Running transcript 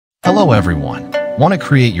Hello everyone. Want to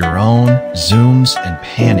create your own zooms and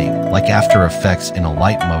panning like After Effects in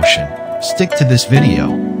Alight Motion? Stick to this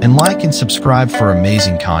video and like and subscribe for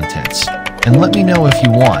amazing contents. And let me know if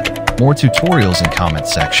you want more tutorials in comment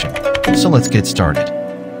section. So let's get started.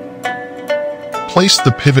 Place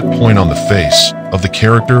the pivot point on the face of the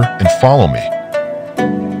character and follow me.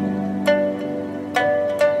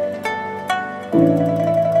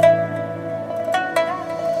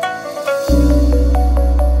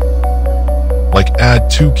 Like add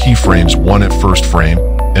 2 keyframes, one at first frame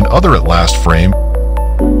and other at last frame,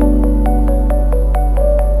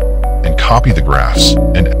 and copy the graphs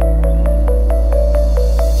and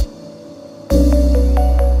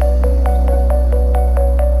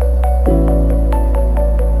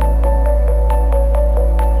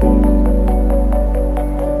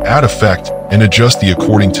add effect and adjust the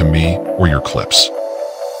according to me or your clips.